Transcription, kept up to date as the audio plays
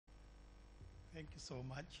Thank you so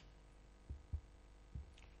much.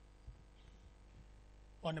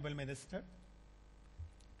 Honorable Minister,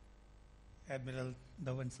 Admiral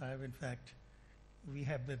Dhawan Sahib, in fact, we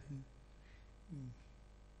have been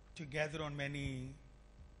together on many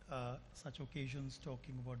such occasions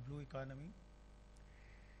talking about blue economy.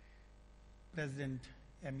 President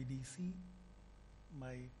MEDC,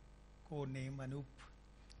 my core name Anup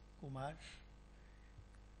Kumar,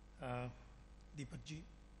 Deepak ji.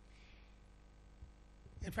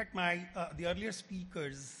 In fact, the earlier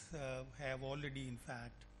speakers have already, in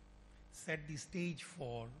fact, set the stage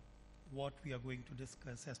for what we are going to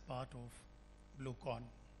discuss as part of BLUECON.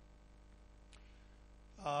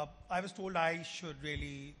 I was told I should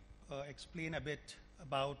really explain a bit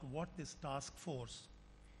about what this task force,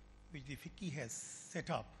 which the FICCI has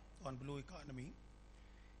set up on blue economy,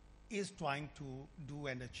 is trying to do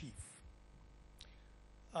and achieve.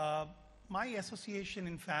 My association,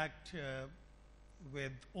 in fact,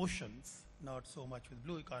 with oceans, not so much with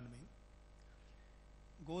blue economy,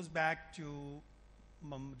 goes back to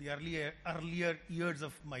the earlier years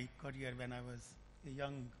of my career when I was a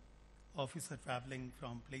young officer traveling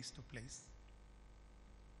from place to place.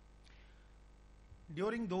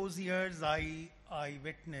 During those years, I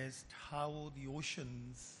witnessed how the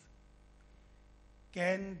oceans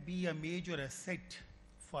can be a major asset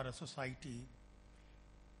for a society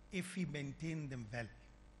if we maintain them well.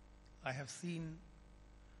 I have seen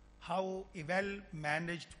how a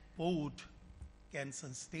well-managed port can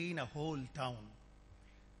sustain a whole town.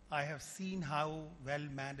 I have seen how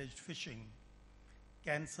well-managed fishing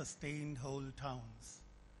can sustain whole towns.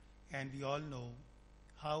 And we all know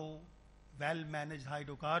how well-managed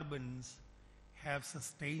hydrocarbons have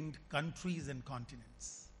sustained countries and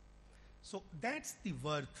continents. So that's the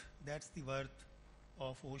worth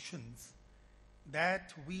of oceans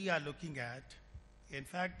that we are looking at. In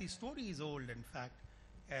fact, the story is old, in fact,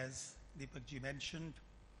 as Deepak ji mentioned.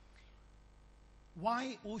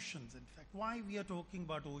 Why oceans, in fact? Why we are talking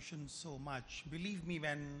about oceans so much? Believe me,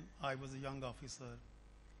 when I was a young officer,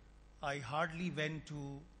 I hardly went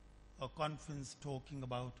to a conference talking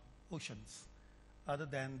about oceans other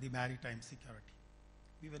than the maritime security.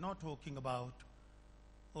 We were not talking about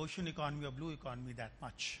ocean economy or blue economy that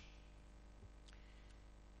much.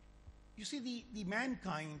 You see, the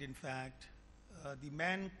mankind, in fact, the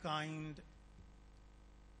mankind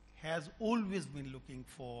has always been looking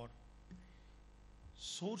for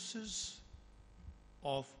sources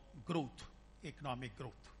of growth, economic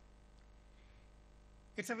growth.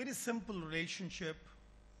 It's a very simple relationship.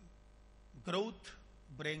 Growth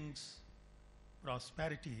brings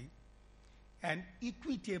prosperity, and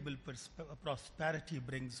equitable prosperity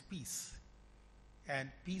brings peace,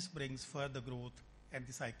 and peace brings further growth, and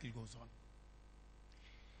the cycle goes on.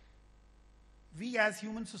 We as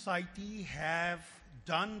human society have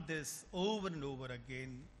done this over and over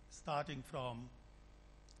again, starting from,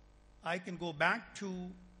 I can go back to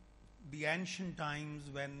the ancient times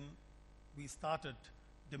when we started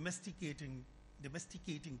domesticating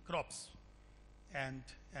crops and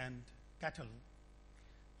cattle.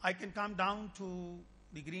 I can come down to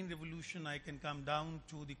the Green Revolution, I can come down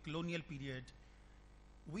to the colonial period.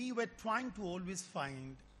 We were trying to always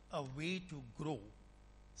find a way to grow,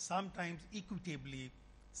 sometimes equitably,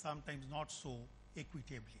 sometimes not so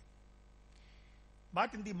equitably.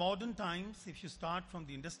 But in the modern times, if you start from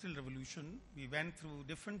the Industrial Revolution, we went through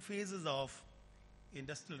different phases of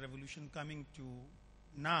Industrial Revolution, coming to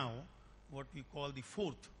now what we call the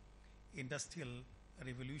fourth Industrial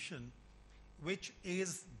Revolution, which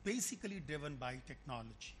is basically driven by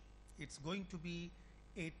technology. It's going to be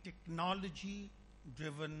a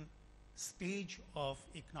technology-driven stage of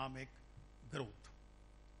economic growth.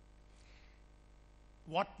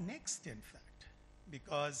 What next, in fact?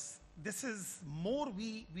 Because this is more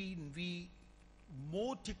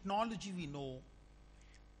more technology we know,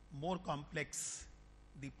 more complex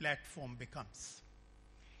the platform becomes.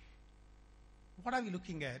 What are we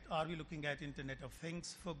looking at? Are we looking at Internet of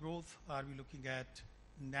Things for growth? Are we looking at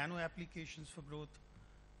nano applications for growth?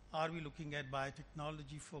 Are we looking at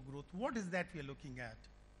biotechnology for growth? What is that we are looking at?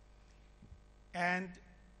 And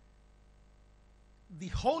the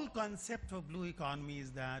whole concept of blue economy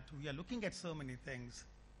is that we are looking at so many things,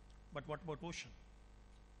 but what about ocean?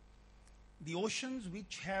 The oceans,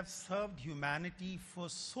 which have served humanity for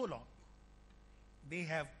so long, they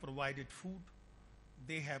have provided food,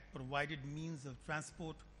 they have provided means of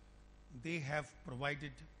transport, they have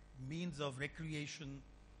provided means of recreation,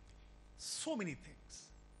 so many things.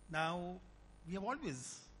 Now, we have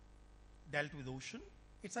always dealt with ocean.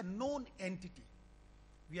 It's a known entity.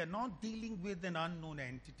 We are not dealing with an unknown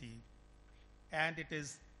entity, and it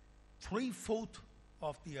is 3/4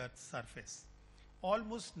 of the Earth's surface.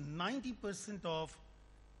 Almost 90% of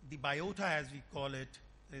the biota, as we call it,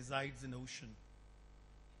 resides in ocean.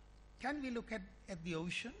 Can we look at the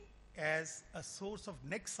ocean as a source of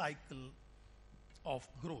next cycle of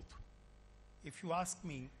growth? If you ask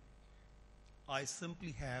me, I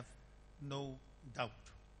simply have no doubt.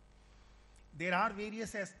 There are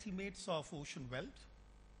various estimates of ocean wealth,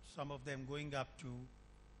 some of them going up to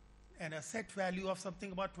an asset value of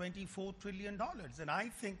something about $24 trillion. And I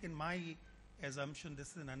think, in my assumption,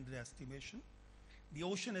 this is an underestimation. The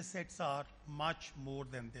ocean assets are much more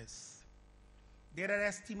than this. There are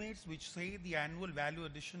estimates which say the annual value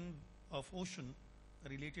addition of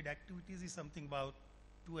ocean-related activities is something about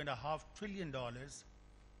 $2.5 trillion.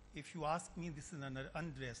 If you ask me, this is an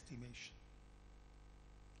underestimation.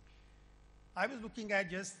 I was looking at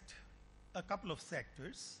just a couple of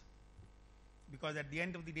sectors, because at the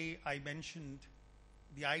end of the day, I mentioned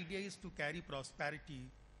the idea is to carry prosperity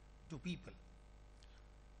to people.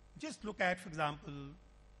 Just look at, for example,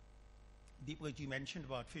 Deepak ji mentioned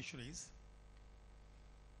about fisheries.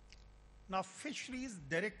 Now, fisheries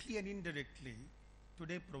directly and indirectly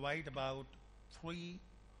today provide about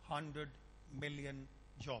 300 million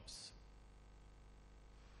jobs.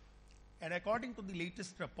 And according to the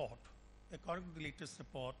latest report,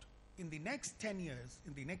 in the next 10 years,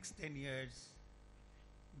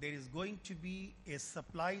 there is going to be a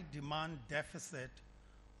supply-demand deficit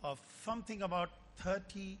of something about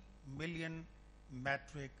 30 million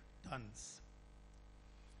metric tons.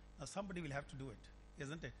 Now, somebody will have to do it,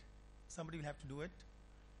 isn't it? Somebody will have to do it.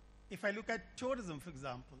 If I look at tourism, for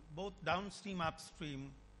example, both downstream,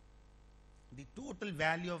 upstream, the total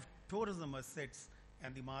value of tourism assets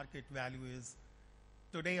and the market value is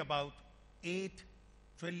today about $8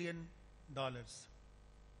 trillion.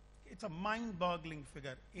 It's a mind-boggling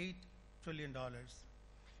figure, $8 trillion.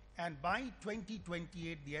 And by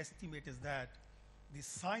 2028, the estimate is that the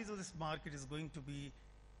size of this market is going to be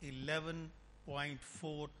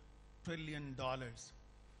 $11.4 trillion,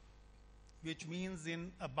 which means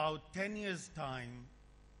in about 10 years' time,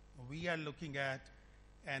 we are looking at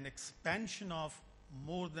an expansion of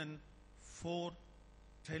more than $4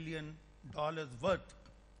 trillion worth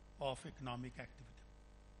of economic activity.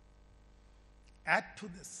 Add to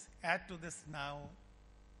this now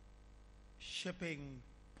shipping,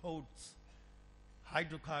 ports,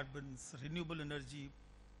 hydrocarbons, renewable energy,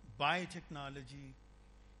 biotechnology.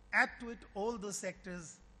 Add to it all those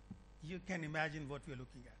sectors, you can imagine what we are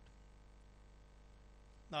looking at.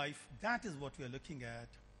 Now, if that is what we are looking at,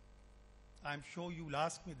 I'm sure you'll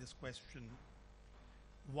ask me this question: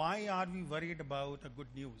 why are we worried about a good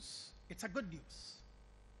news? It's a good news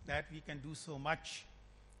that we can do so much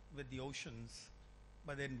with the oceans,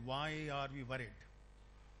 but then why are we worried?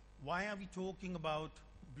 Why are we talking about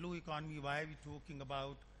blue economy? Why are we talking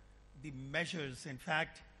about the measures? In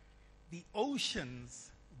fact, the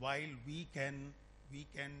oceans, while we can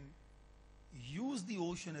use the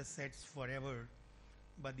ocean assets forever,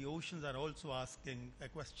 but the oceans are also asking a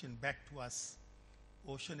question back to us.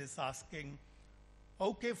 Ocean is asking,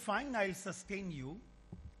 okay, fine, I'll sustain you,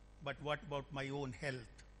 but what about my own health?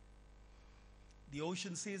 The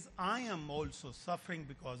ocean says, I am also suffering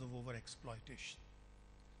because of overexploitation.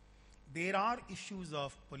 There are issues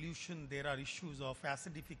of pollution, there are issues of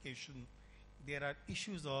acidification, there are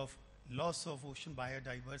issues of loss of ocean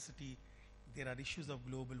biodiversity, there are issues of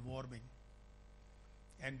global warming.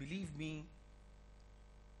 And believe me,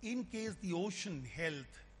 in case the ocean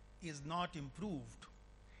health is not improved,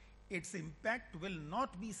 its impact will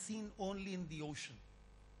not be seen only in the ocean.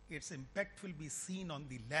 Its impact will be seen on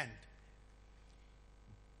the land.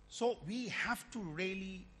 So we have to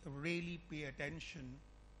really, really pay attention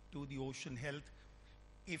to the ocean health.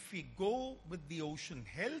 If we go with the ocean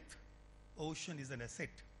health, ocean is an asset.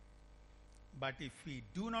 But if we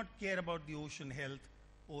do not care about the ocean health,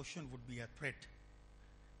 ocean would be a threat.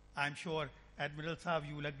 I'm sure, Admiral Saab,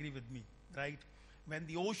 you will agree with me, right? When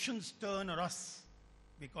the oceans turn on us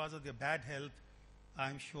because of their bad health,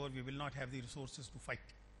 I'm sure we will not have the resources to fight.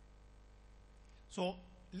 So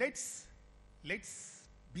let's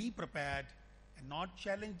be prepared and not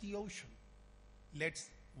challenge the ocean. Let's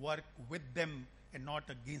work with them and not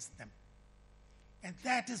against them. And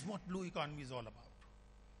that is what blue economy is all about.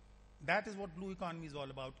 That is what blue economy is all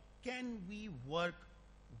about. Can we work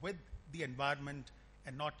with the environment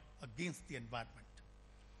and not against the environment?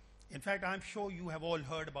 In fact, I'm sure you have all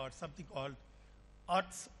heard about something called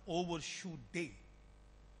Earth's Overshoot Day.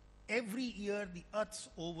 Every year, the Earth's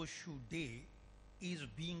Overshoot Day is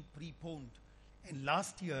being preponed. And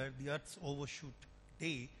last year, the Earth's Overshoot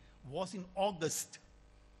Day was in August.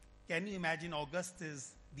 Can you imagine? August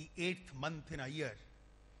is the 8th month in a year,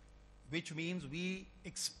 which means we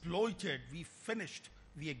exploited, we finished,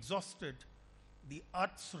 we exhausted the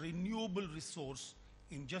Earth's renewable resource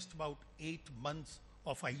in just about 8 months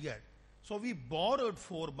of a year. So we borrowed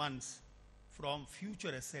 4 months from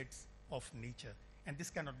future assets of nature, and this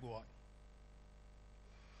cannot go on.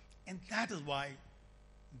 And that is why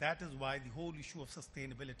the whole issue of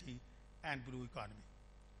sustainability and blue economy.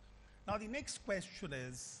 Now the next question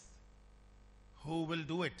is, who will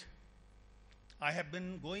do it? I have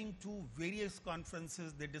been going to various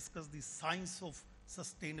conferences. They discuss the science of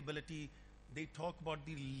sustainability. They talk about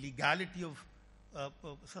the legality of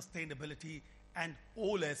sustainability and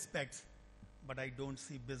all aspects, but I don't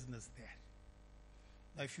see business there.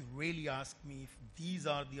 Now, if you really ask me if these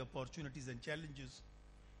are the opportunities and challenges,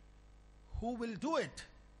 who will do it?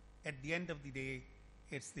 At the end of the day,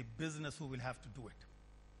 it's the business who will have to do it.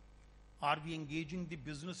 Are we engaging the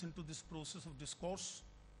business into this process of discourse?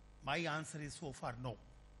 My answer is so far no.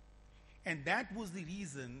 And that was the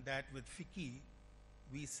reason that with FICCI,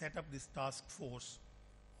 we set up this task force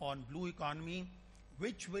on blue economy,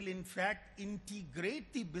 which will in fact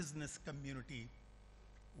integrate the business community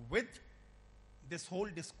with this whole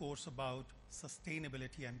discourse about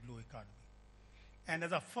sustainability and blue economy. And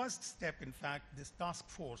as a first step, in fact, this task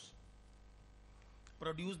force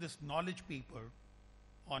produced this knowledge paper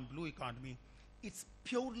on blue economy. It's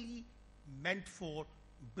purely meant for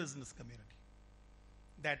business community.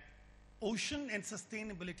 That ocean and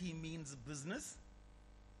sustainability means business,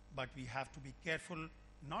 but we have to be careful,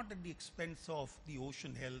 not at the expense of the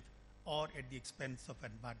ocean health or at the expense of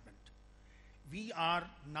environment. We are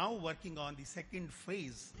now working on the second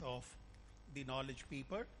phase of the knowledge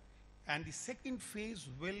paper, and the second phase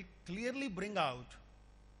will clearly bring out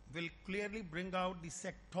the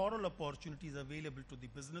sectoral opportunities available to the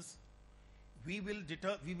business. We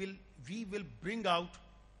will bring out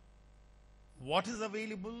what is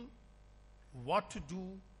available, what to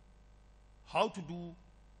do, how to do,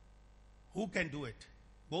 who can do it,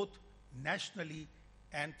 both nationally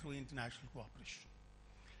and through international cooperation.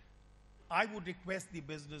 I would request the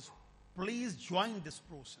business, please join this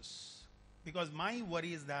process, because my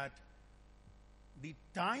worry is that the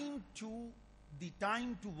time to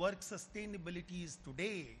work sustainability is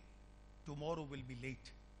today. Tomorrow will be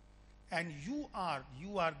late. And you are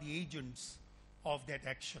the agents of that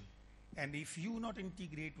action. And if you not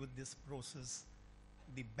integrate with this process,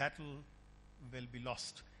 the battle will be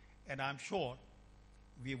lost. And I'm sure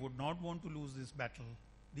we would not want to lose this battle.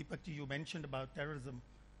 Deepak, you mentioned about terrorism.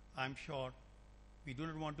 I'm sure we do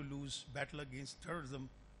not want to lose battle against terrorism,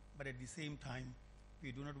 but at the same time,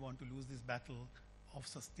 we do not want to lose this battle of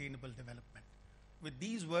sustainable development. With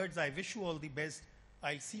these words, I wish you all the best.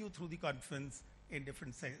 I'll see you through the conference in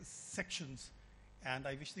different sections, and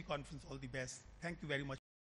I wish the conference all the best. Thank you very much.